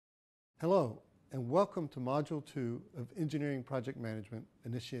Hello, and welcome to Module 2 of Engineering Project Management,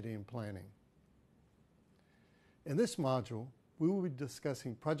 Initiating and Planning. In this module, we will be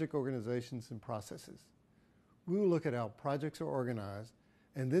discussing project organizations and processes. We will look at how projects are organized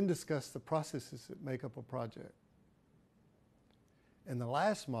and then discuss the processes that make up a project. In the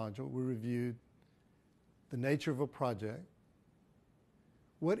last module, we reviewed the nature of a project,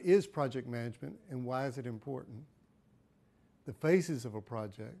 what is project management and why is it important, the phases of a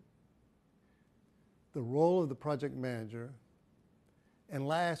project, the role of the project manager, and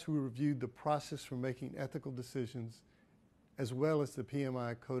last, we reviewed the process for making ethical decisions as well as the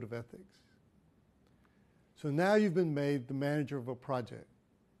PMI Code of Ethics. So now you've been made the manager of a project.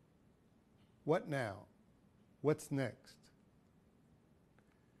 What now? What's next?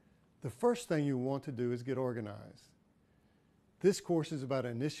 The first thing you want to do is get organized. This course is about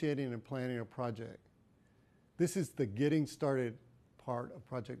initiating and planning a project. This is the getting started part of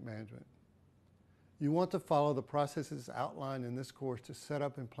project management. You want to follow the processes outlined in this course to set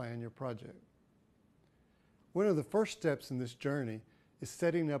up and plan your project. One of the first steps in this journey is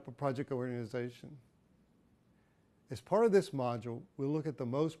setting up a project organization. As part of this module, we'll look at the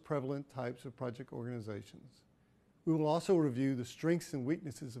most prevalent types of project organizations. We will also review the strengths and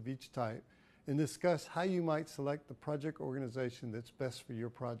weaknesses of each type and discuss how you might select the project organization that's best for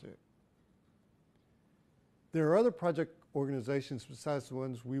your project. There are other project organizations besides the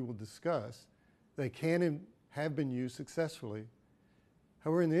ones we will discuss. They can and have been used successfully.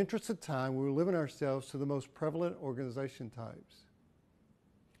 However, in the interest of time, we will limit ourselves to the most prevalent organization types.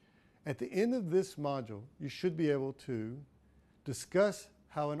 At the end of this module, you should be able to discuss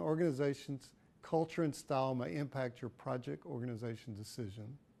how an organization's culture and style may impact your project organization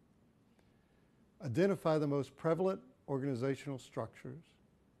decision, identify the most prevalent organizational structures,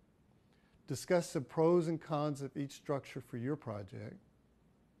 discuss the pros and cons of each structure for your project,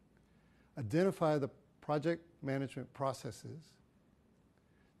 identify the project management processes,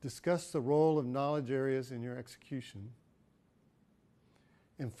 discuss the role of knowledge areas in your execution,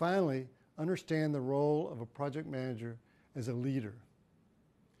 and finally, understand the role of a project manager as a leader.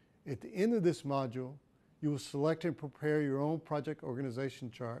 At the end of this module, you will select and prepare your own project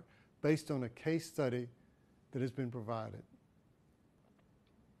organization chart based on a case study that has been provided.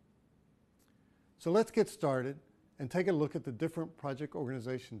 So let's get started and take a look at the different project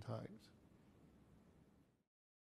organization types.